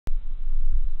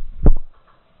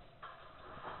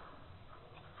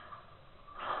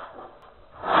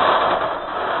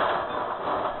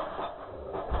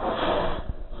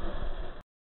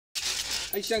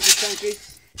Hi, Chunky Chunky.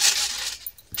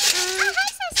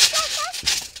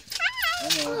 I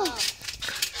know.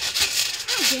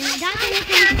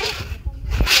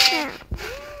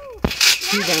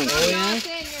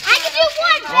 I can do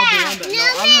one bounce. No,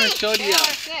 I'm going to show you.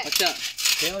 Watch out.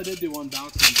 Taylor did do one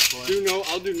bouncing before.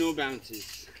 I'll do no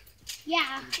bounces.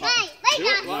 Yeah.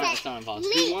 That's not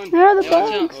impossible. Do one. Where are the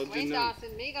balls? Wait,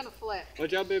 Dawson, me gonna flip.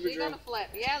 Watch out, baby Me girl. gonna flip.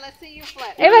 Yeah, let's see you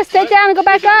flip. Ava, stay down and go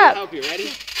back I'll up. help you.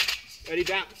 Ready? Ready,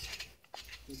 bounce.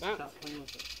 Bounce. Stop playing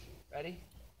with it. Ready?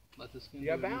 Let the skin You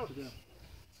got bounce.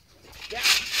 Yeah.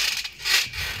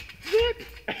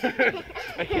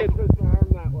 I can't twist my arm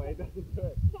that way. It doesn't do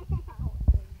it.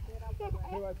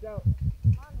 Hey, watch out.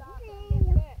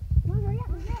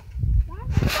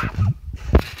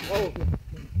 Whoa.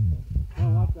 Oh,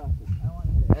 watch out. I want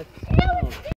to hit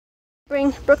it. Bring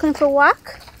Brooklyn for a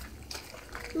walk.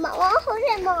 Hold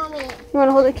it, Mommy. You want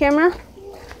to hold the camera?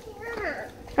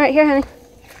 All right, here, honey.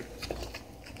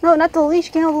 No, not the leash.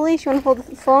 You can't hold the leash. You want to hold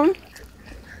the phone?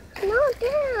 No,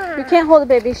 Dad. You can't hold the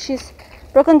baby.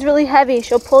 Brooklyn's really heavy.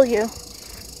 She'll pull you.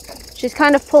 She's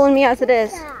kind of pulling me as it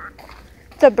is.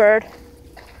 It's a bird.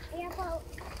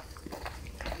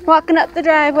 Walking up the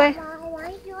driveway. Why are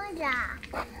you doing that?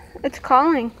 It's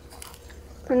calling.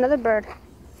 Another bird.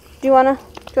 Do you wanna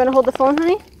hold the phone,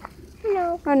 honey?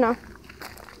 No. Or no?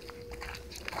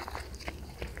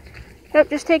 Yep,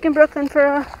 just taking Brooklyn for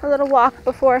a little walk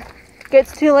before it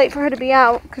gets too late for her to be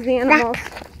out because the animals.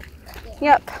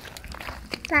 Yep.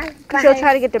 She'll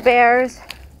try to get the bears.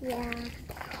 Yeah.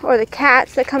 Or the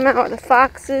cats that come out, or the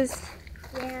foxes.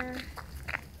 Yeah.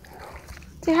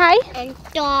 Say hi. And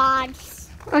dogs.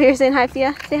 Oh, you're saying hi,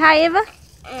 Fia. Say hi, Ava.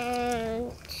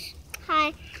 And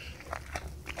hi.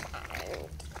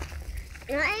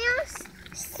 What else?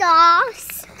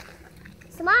 Sauce.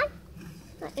 Someone?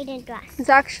 Not eating grass. There's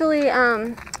actually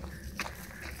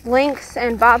lynx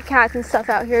and bobcats and stuff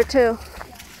out here too.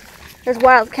 There's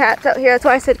wild cats out here. That's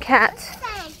why I said cats.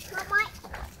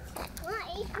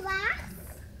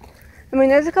 I mean,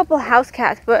 there's a couple house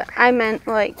cats, but I meant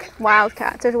like wild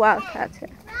cats. There's wild cats here.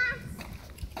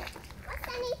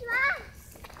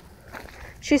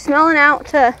 She's smelling out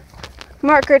to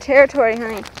mark her territory,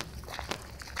 honey.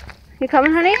 You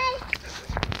coming, honey?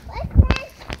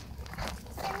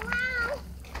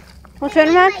 We'll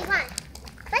turn around.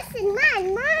 Listen,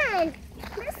 mine.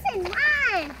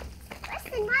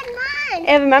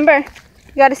 Hey, remember,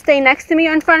 you gotta stay next to me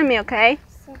or in front of me, okay?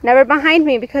 Never behind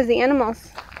me because the animals.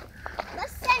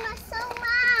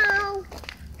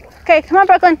 Okay, come on,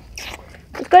 Brooklyn.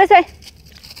 Let's go this way.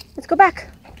 Let's go back.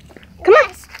 Come on.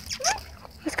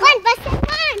 Let's go.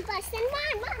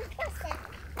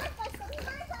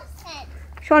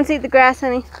 She wants to eat the grass,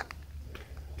 honey.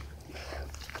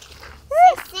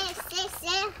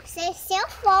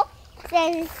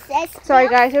 Sorry,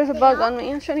 guys. There's a bug on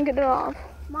me. I'm trying to get it off.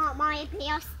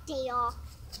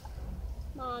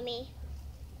 Mommy.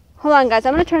 Hold on, guys.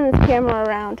 I'm going to turn this camera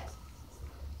around.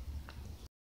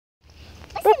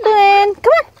 Brooklyn,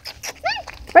 come on.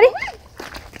 Ready?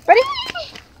 Ready?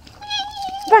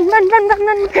 Run.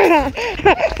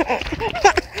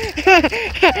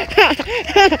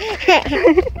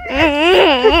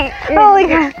 Holy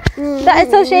God. That is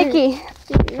so shaky.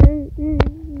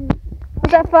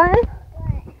 Was that fun?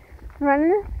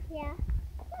 Running? Yeah.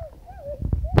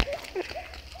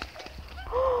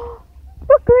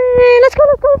 Brooklyn, let's go.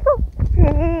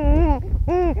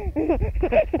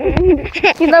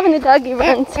 He's loving the doggy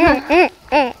runs.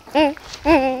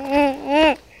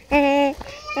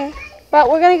 But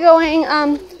we're gonna go in.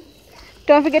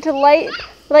 Don't forget to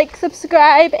like,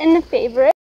 subscribe, and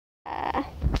favorite. Come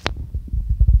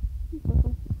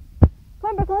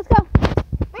on, Brooklyn, let's go.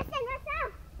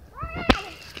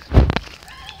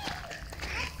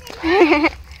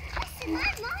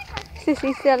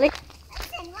 Sissy silly.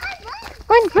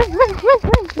 Run.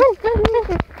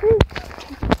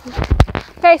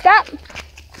 Okay, stop.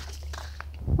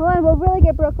 Hold on, we'll really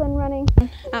get Brooklyn running.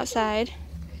 Outside.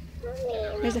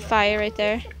 There's a fire right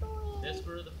there. I'm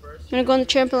gonna go on the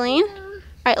trampoline.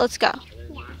 Alright, let's go.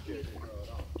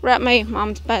 We're at my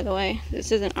mom's, by the way.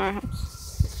 This isn't our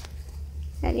house.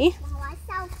 Ready? I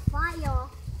saw fire.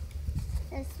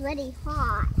 It's really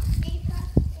hot.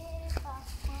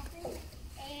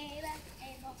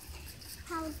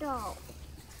 How do?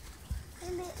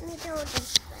 Let me do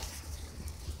this way.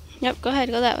 Yep, go ahead,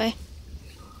 go that way.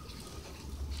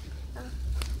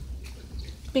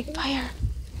 Big fire.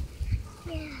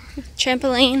 Yeah.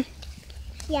 Trampoline.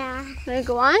 Yeah. Wanna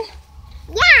go on?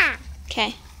 Yeah.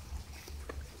 Okay.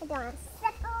 I don't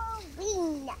circle.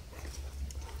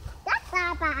 That's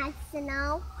not bad,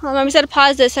 Snow. Hold on, Mommy said to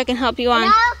pause this so I can help you on.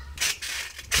 No.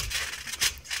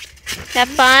 Have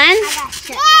fun? I got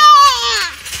shit.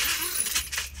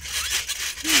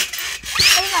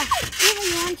 Ava,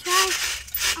 you want to try?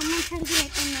 I'm going to try to get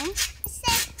it in there.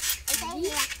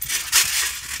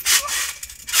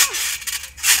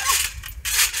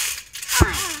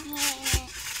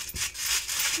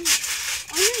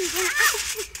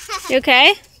 You okay?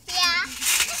 Yeah.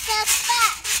 That's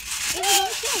fast.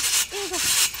 Ava, go.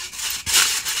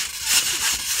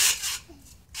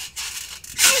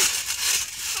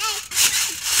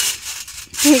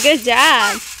 Good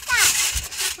job.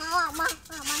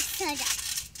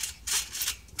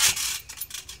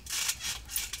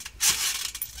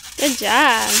 Good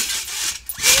job.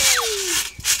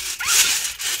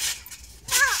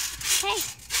 Hey,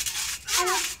 I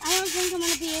don't think I'm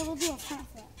going to be able to do a front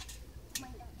flip. Oh my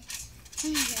goodness.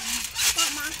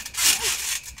 Mama.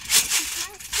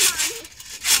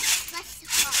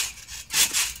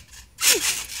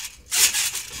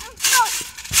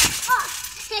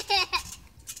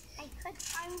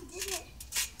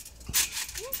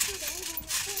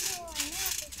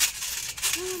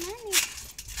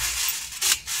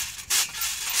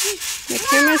 The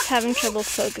camera's having trouble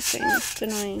focusing. It's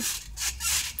annoying.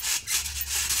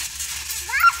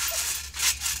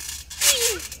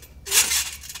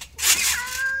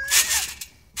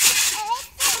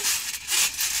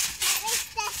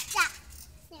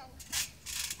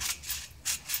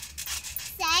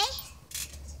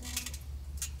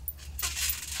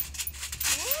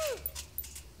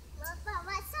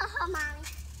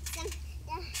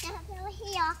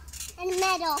 In the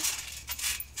middle.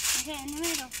 Okay, in the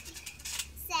middle.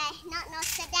 Say, no,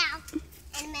 sit down.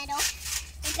 In the middle.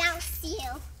 And bounce to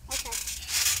you. Okay.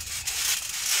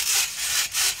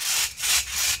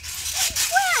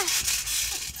 Whoa!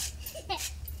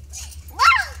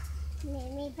 Whoa!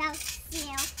 Made me bounce to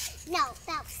you. No,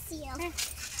 bounce to you.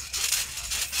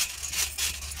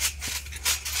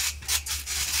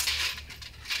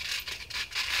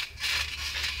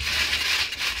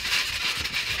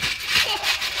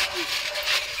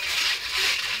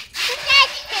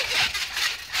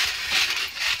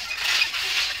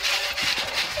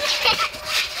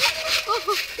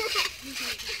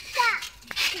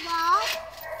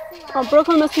 Oh,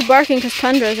 Brooklyn must be barking because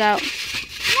Tundra's out.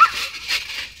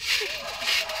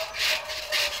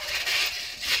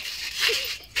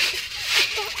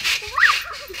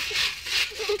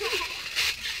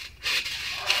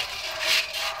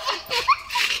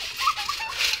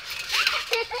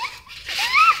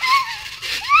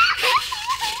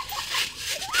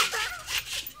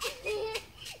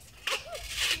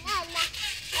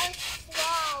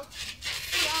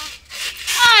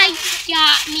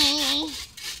 Got me.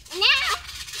 Now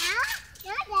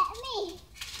get me.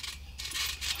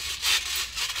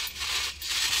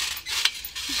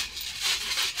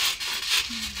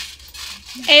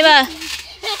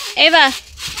 Ava,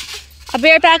 I'll be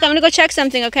right back. I'm gonna go check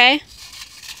something, okay?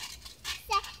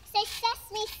 Say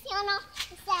sesame, Fiona.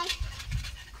 Say.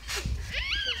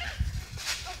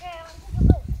 Okay, I'm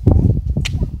gonna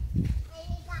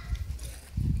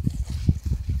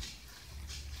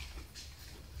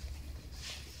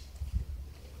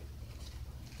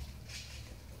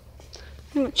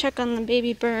I'm gonna check on the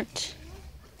baby birds.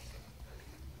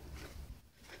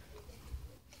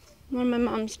 One of my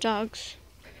mom's dogs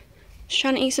is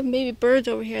trying to eat some baby birds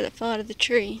over here that fell out of the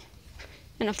tree.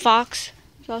 And a fox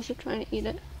is also trying to eat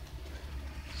it.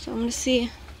 So I'm gonna see.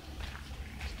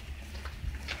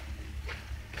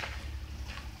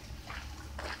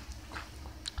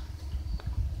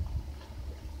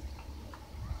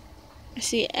 I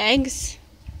see eggs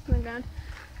on the ground.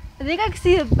 I think I can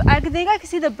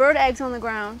see the bird eggs on the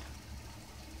ground.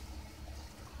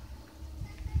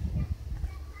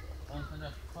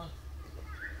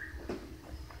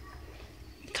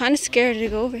 Kind of scared to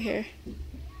go over here.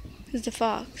 There's the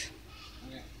fox.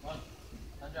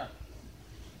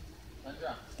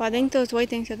 But I think those white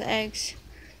things are the eggs.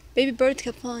 Baby birds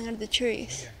kept falling out of the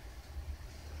trees.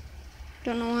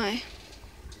 Don't know why.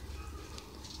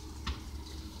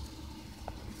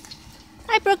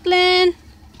 Hi, Brooklyn.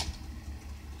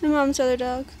 My mom's other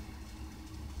dog.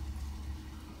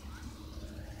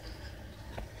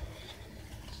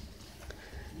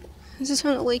 This is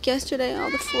from the lake yesterday,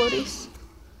 all the floaties.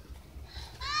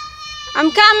 I'm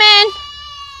coming!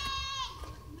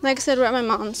 Like I said, we're at my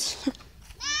mom's.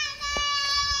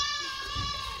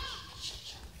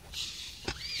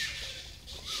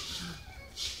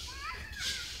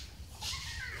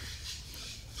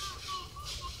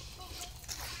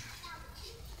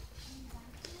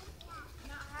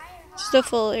 Just a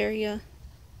full area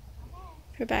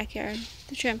for backyard.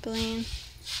 The trampoline,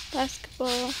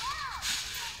 basketball,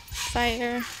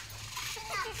 fire.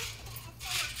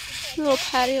 little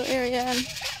patio area and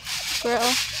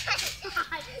grill.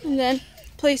 And then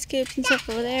playscapes and stuff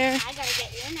over there. I gotta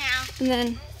get you now. And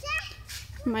then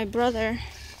my brother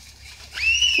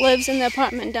lives in the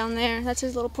apartment down there. That's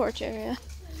his little porch area.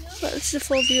 But this is a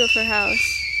full view of her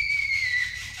house.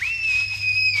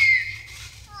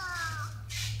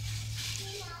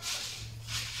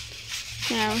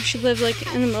 Yeah, she lives like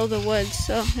in the middle of the woods,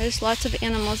 so there's lots of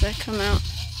animals that come out.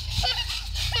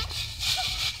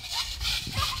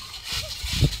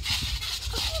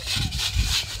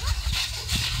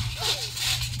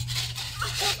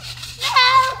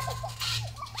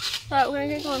 But we're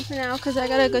gonna get going for now because I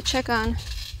gotta go check on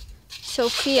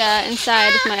Sophia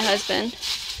inside with my husband.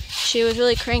 She was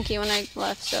really cranky when I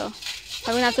left, so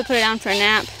I'm gonna have to put her down for a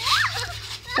nap.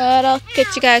 But I'll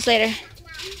get you guys later.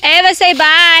 Ava, say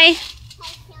bye.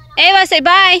 Ava, say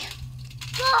bye.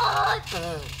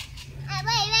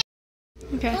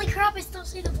 Okay. Holy crap, I still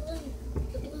see the blue.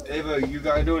 Ava, you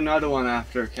gotta do another one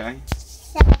after, okay?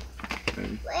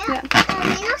 Yeah.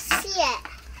 I don't see it.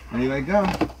 Anyway, go.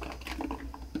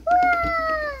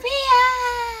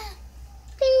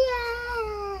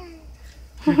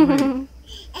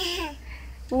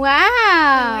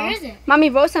 Wow. Where is it? Mommy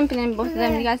wrote something in both of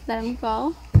them. You guys let them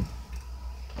go.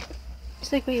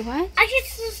 It's like, wait, what? I can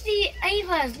still see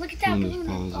Ava's. Look at that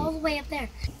balloon all the way up there.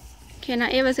 Okay, now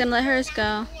Ava's gonna let hers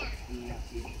go.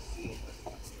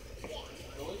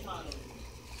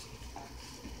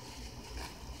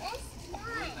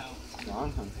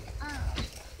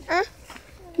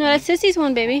 No, that's Sissy's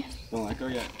one, baby. Don't let go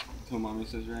yet until Mommy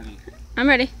says ready. I'm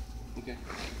ready. Okay.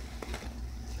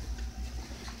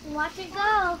 Watch it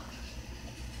go.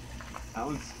 That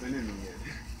one's spinning again.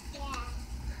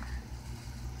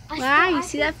 Wow, you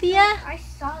see that, Fia? I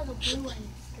saw the blue one.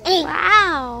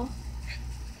 Wow.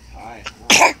 Hi.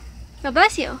 God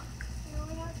bless you.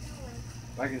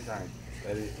 Back inside.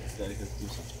 Daddy says do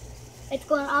something. It's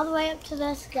going all the way up to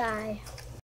the sky.